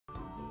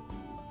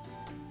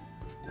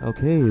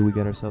Okay, we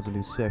got ourselves a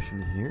new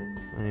session here.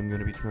 I am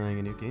going to be trying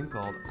a new game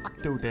called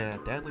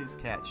Octodad,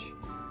 Dadliest Catch.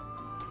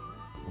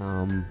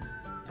 I'm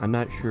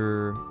not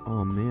sure.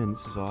 Oh man,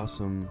 this is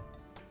awesome.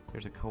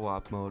 There's a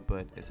co-op mode,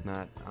 but it's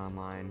not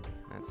online.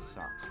 That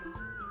sucks.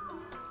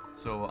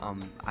 So,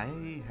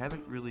 I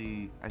haven't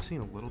really... I've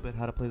seen a little bit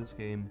how to play this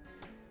game,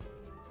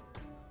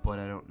 but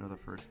I don't know the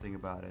first thing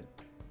about it.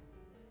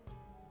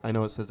 I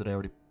know it says that I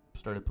already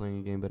started playing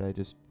a game, but I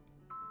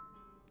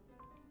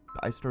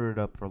started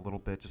up for a little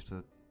bit just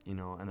to, you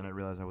know, and then I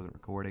realized I wasn't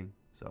recording,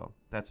 so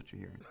that's what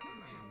you're hearing.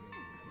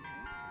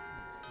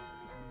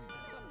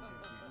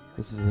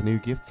 This is a new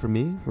gift for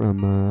me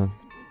from,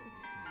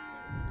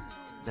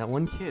 that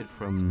one kid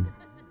from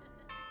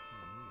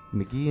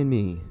McGee and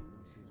Me.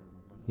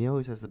 He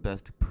always has the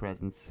best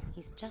presents.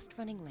 He's just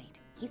running late.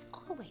 He's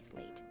always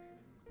late.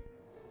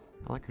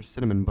 I like her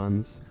cinnamon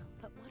buns.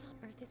 But what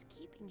on earth is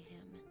keeping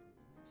him?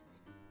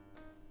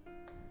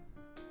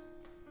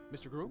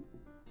 Mr. Groom,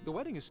 the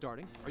wedding is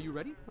starting. Are you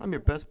ready? I'm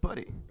your best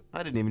buddy.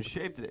 I didn't even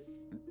shave today.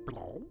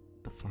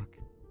 The fuck?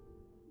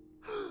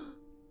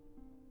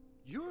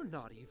 You're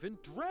not even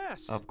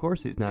dressed. Of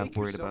course he's not Make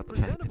worried yourself about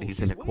the fact that presentable. he's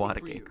She's an waiting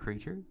aquatic for you.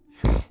 creature.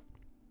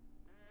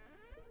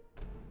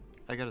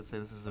 I gotta say,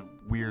 this is a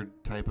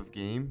weird type of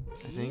game,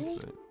 I think,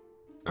 but...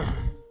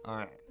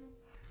 Alright.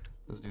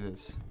 Let's do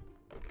this.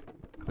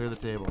 Clear the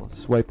table.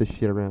 Swipe the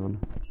shit around.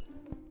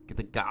 Get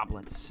the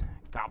goblets.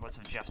 Goblets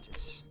of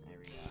justice. There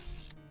we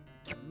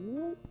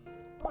go.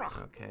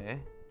 Okay.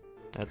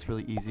 That's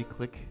really easy.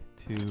 Click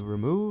to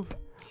remove.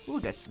 Ooh,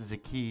 that's the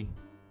key.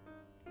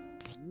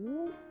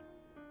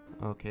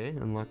 Okay,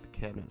 unlock the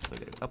cabinet, so I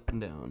get it up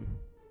and down.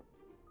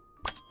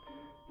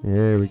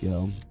 There we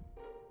go.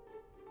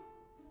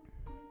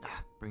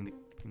 Bring the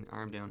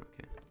arm down.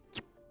 Okay.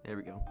 There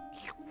we go.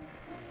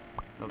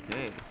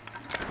 Okay.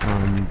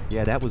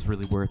 Yeah, that was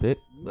really worth it.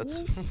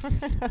 Let's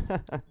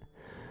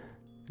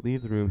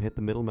leave the room, hit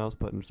the middle mouse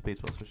button,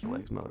 spacebar, switch to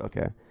legs mode.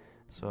 Okay.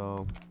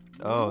 So,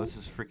 oh, this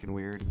is freaking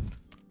weird.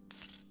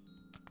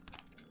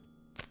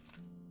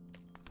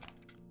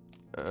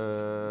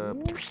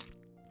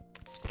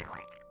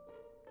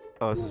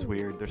 Oh, this is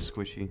weird. They're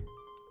squishy.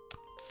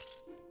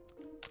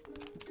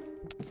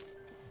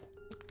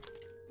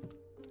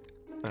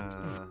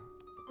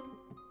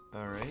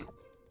 Alright.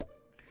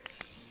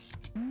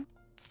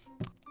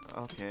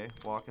 Okay,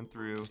 walking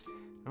through.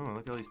 Oh,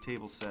 look at all these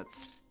table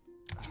sets.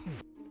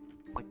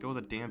 Let go of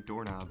the damn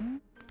doorknob.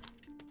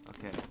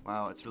 Okay,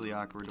 wow, it's really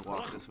awkward to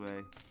walk this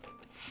way.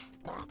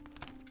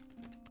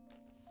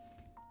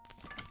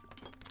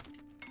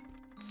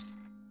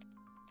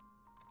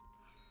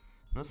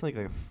 That's like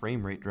a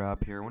frame rate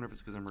drop here. I wonder if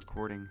it's because I'm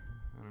recording.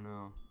 I don't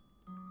know.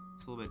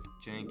 It's a little bit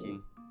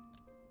janky.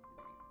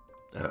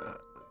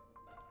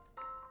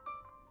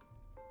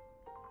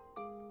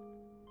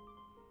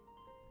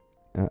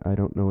 I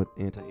don't know what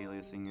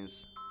anti-aliasing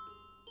is.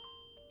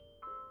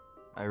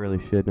 I really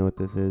should know what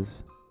this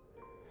is.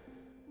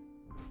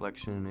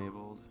 Reflection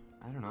enabled.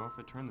 I don't know if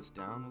I turn this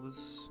down, will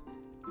this...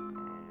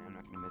 I'm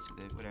not gonna mess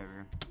with it,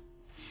 whatever.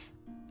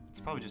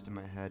 It's probably just in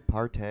my head.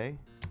 Partay?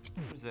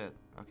 What is that?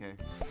 Okay.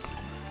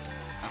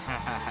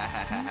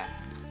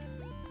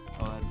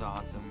 Oh, that's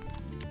awesome.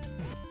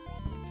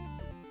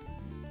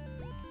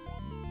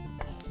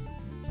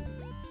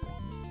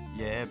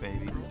 Yeah,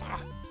 baby.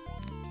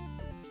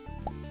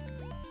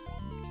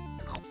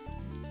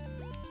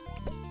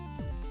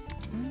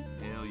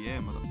 Hell yeah,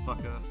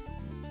 motherfucker.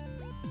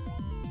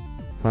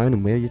 Find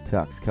and wear your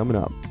tux. Coming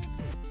up.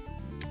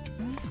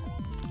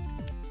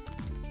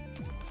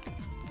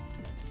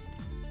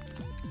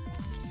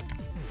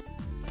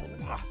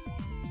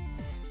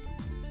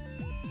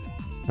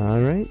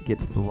 Alright, get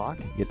to the lock,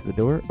 get to the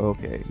door.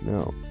 Okay,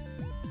 no.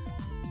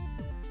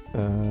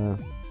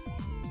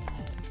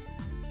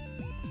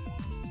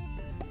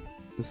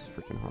 This is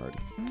freaking hard.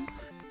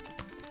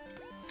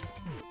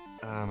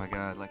 Oh my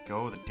god, let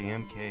go of the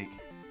damn cake.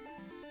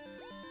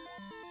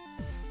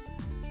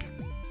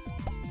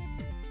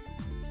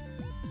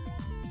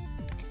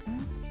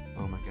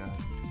 Oh my god.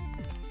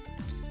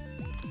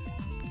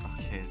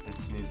 Okay,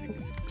 this music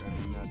is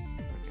driving me nuts.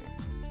 Okay.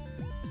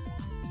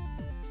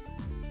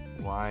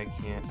 Why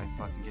can't I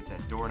fucking get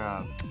that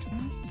doorknob?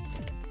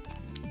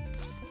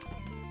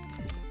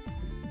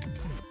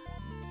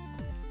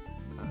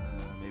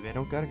 Maybe I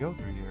don't gotta go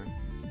through here.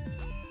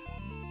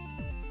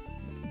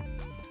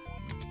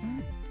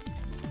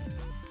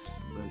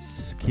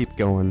 Let's keep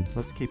going.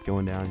 Let's keep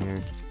going down here.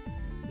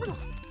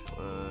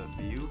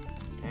 View?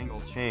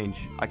 Angle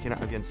change. I cannot,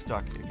 I'm getting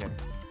stuck. Okay.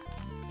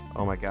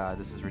 Oh my god,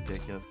 this is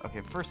ridiculous. Okay,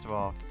 first of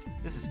all,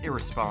 this is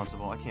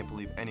irresponsible. I can't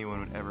believe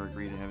anyone would ever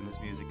agree to having this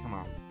music. Come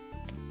on.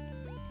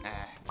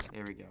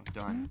 There we go.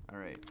 Done.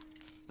 Alright.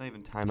 It's not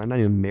even time. I'm not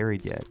even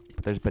married yet.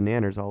 But there's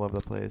bananas all over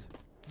the place.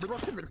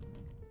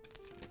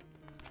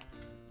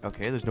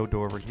 Okay, there's no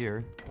door over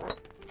here.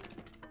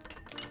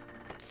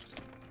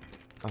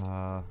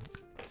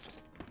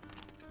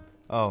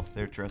 Oh,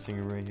 their dressing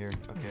room right here.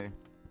 Okay.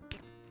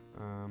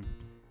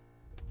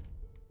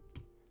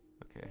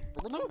 Okay.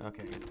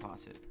 Okay, I gotta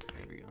toss it.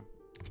 There we go.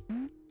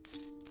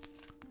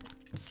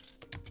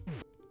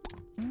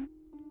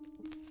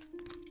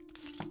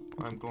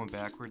 I'm going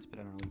backwards, but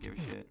I don't really give a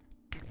shit.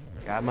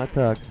 Got my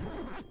tux.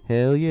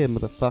 Hell yeah,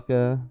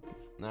 motherfucker.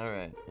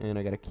 Alright, and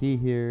I got a key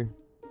here.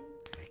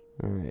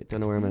 Alright, don't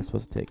know where I'm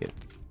supposed to take it.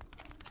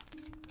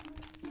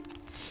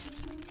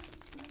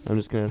 I'm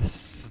just gonna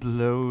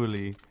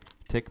slowly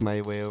tick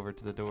my way over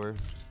to the door.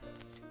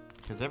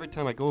 Because every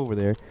time I go over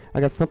there, I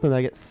got something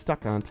I get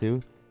stuck onto.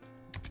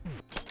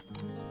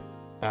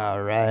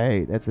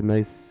 Alright, that's a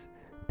nice,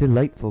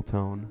 delightful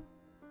tone.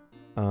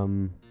 I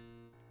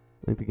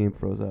think the game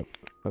froze up.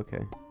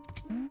 Okay.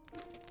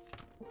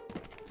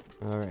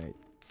 Alright.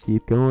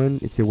 Keep going.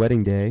 It's your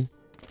wedding day.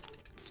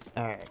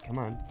 Alright, come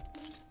on.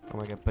 Oh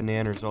my god,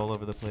 bananas all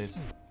over the place.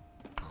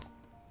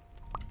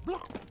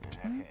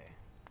 Okay.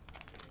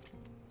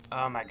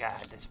 Oh my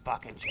god, this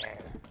fucking chair.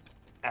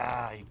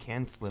 Ah, you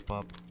can slip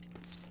up.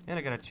 And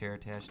I got a chair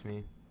attached to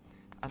me.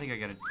 I think I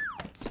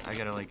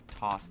gotta like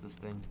toss this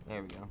thing.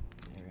 There we go.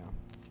 There we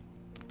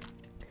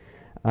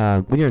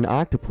go. When you're an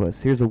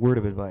octopus, here's a word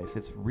of advice.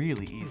 It's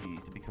really easy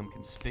to become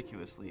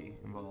conspicuously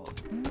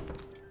involved.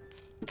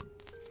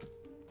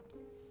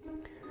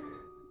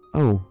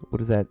 Oh, what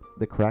is that?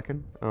 The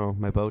Kraken? Oh,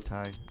 my bow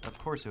tie. Of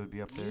course it would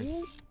be up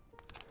there.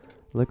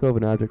 Let go of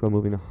an object while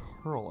moving to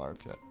hurl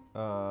object.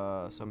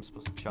 So I'm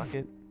supposed to chuck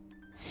it?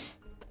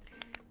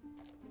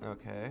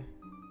 Okay.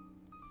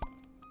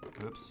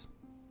 Oops.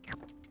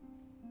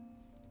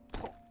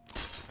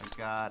 I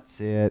got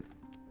it.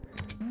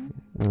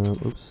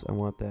 Oops, I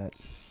want that.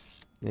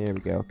 There we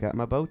go. Got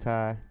my bow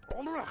tie.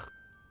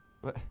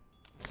 What?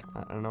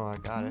 I don't know. I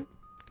got it.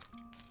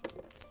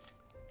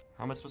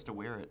 How am I supposed to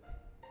wear it?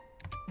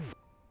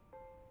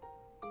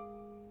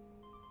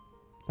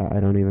 I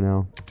don't even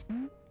know.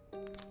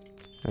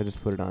 I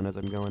just put it on as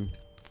I'm going.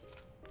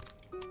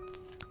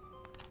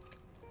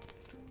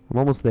 I'm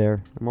almost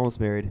there. I'm almost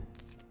married.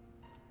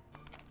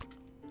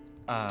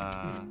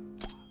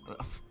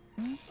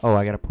 Oh,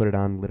 I gotta put it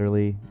on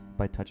literally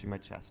by touching my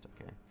chest.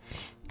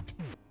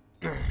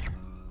 Okay.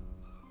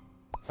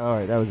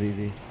 Alright, that was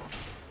easy.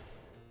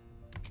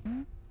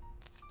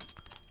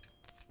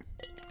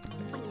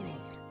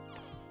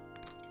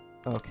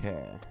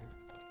 Okay.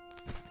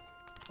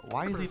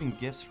 Why are you leaving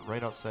gifts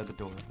right outside the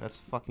door? That's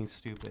fucking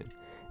stupid.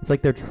 It's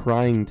like they're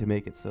trying to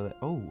make it so that...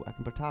 Oh, I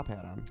can put a top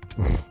hat on.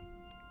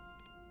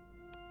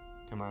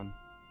 Come on.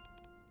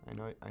 I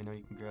know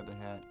you can grab the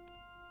hat.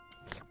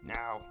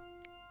 Now.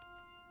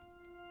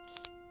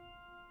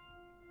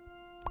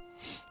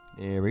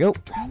 There we go.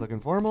 Looking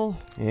formal.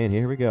 And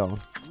here we go.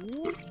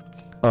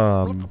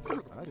 I didn't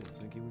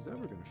think he was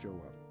ever going to show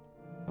up.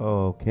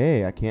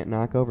 Okay, I can't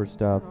knock over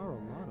stuff. There are a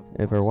lot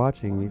of If they're lost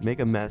watching, you boys. make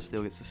a mess,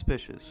 they'll get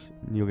suspicious,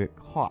 and you'll get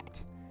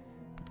caught.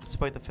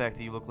 Despite the fact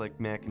that you look like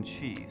mac and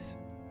cheese.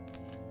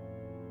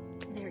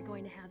 They're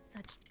going to have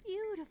such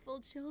beautiful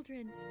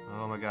children.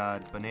 Oh my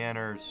god,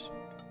 bananas.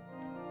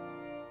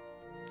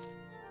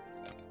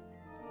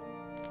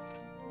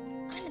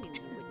 I knew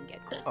you wouldn't get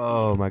cold.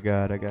 Oh my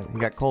god, he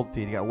got cold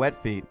feet, he got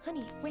wet feet.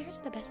 Honey, where's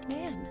the best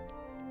man?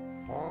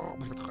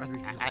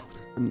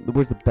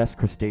 Where's the best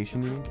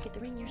crustacean you You'll mean? have to get the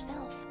ring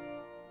yourself.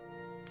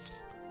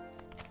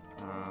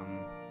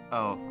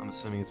 Oh, I'm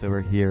assuming it's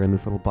over here in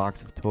this little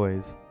box of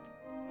toys.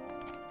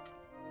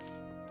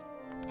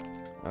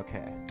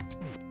 Okay.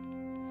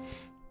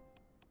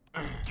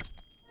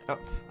 Oh,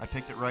 I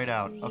picked it right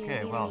out.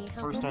 Okay, well,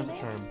 first time's a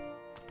charm.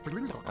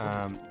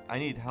 I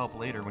need help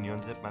later when you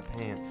unzip my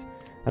pants.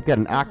 I've got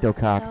an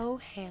octocock. So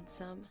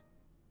handsome.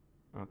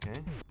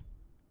 Okay.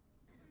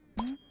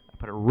 I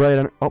put it right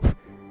on. Oh,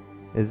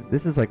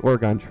 this is like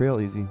Oregon Trail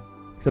easy,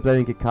 except I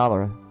didn't get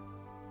cholera.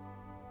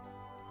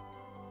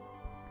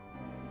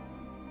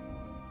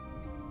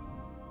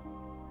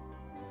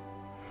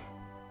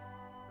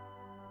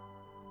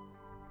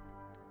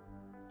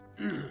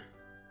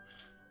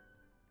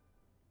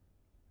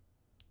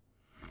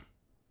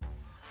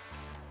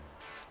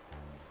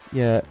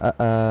 Yeah,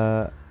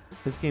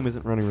 this game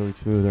isn't running really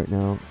smooth right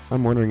now.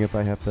 I'm wondering if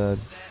I have to...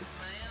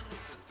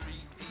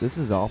 This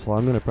is awful.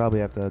 I'm gonna probably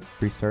have to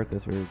restart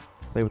this or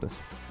play with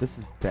this. This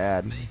is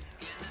bad.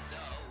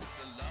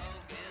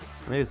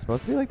 Maybe it's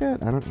supposed to be like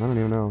that? I don't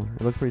even know.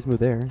 It looks pretty smooth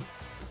there.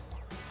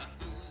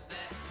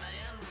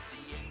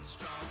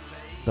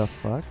 The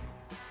fuck?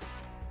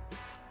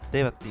 They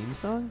have a theme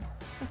song?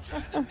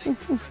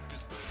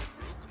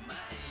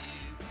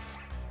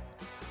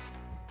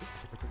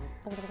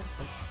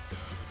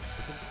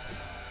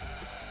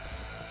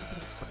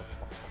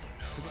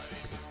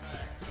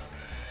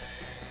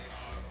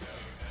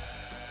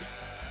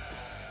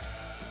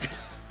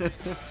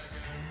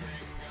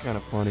 It's kind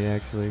of funny,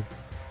 actually.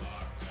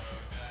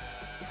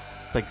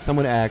 Like,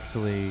 someone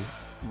actually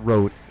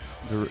wrote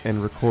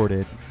and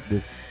recorded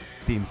this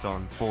theme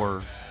song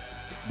for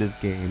this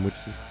game, which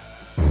is...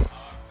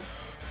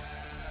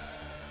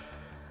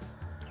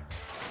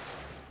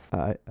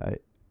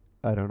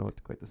 I don't know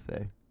what quite to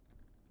say.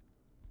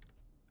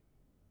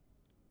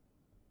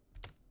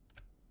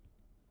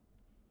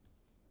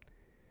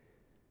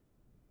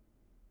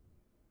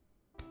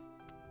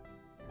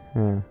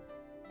 Huh.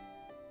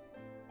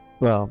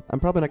 Well, I'm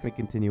probably not going to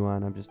continue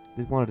on. Just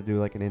wanted to do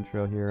like an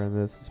intro here, and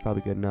this is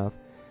probably good enough.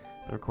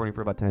 I'm recording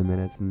for about 10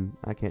 minutes, and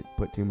I can't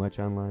put too much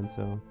online,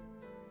 so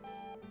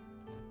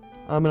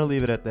I'm going to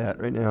leave it at that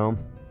right now.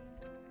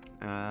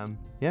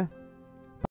 Yeah.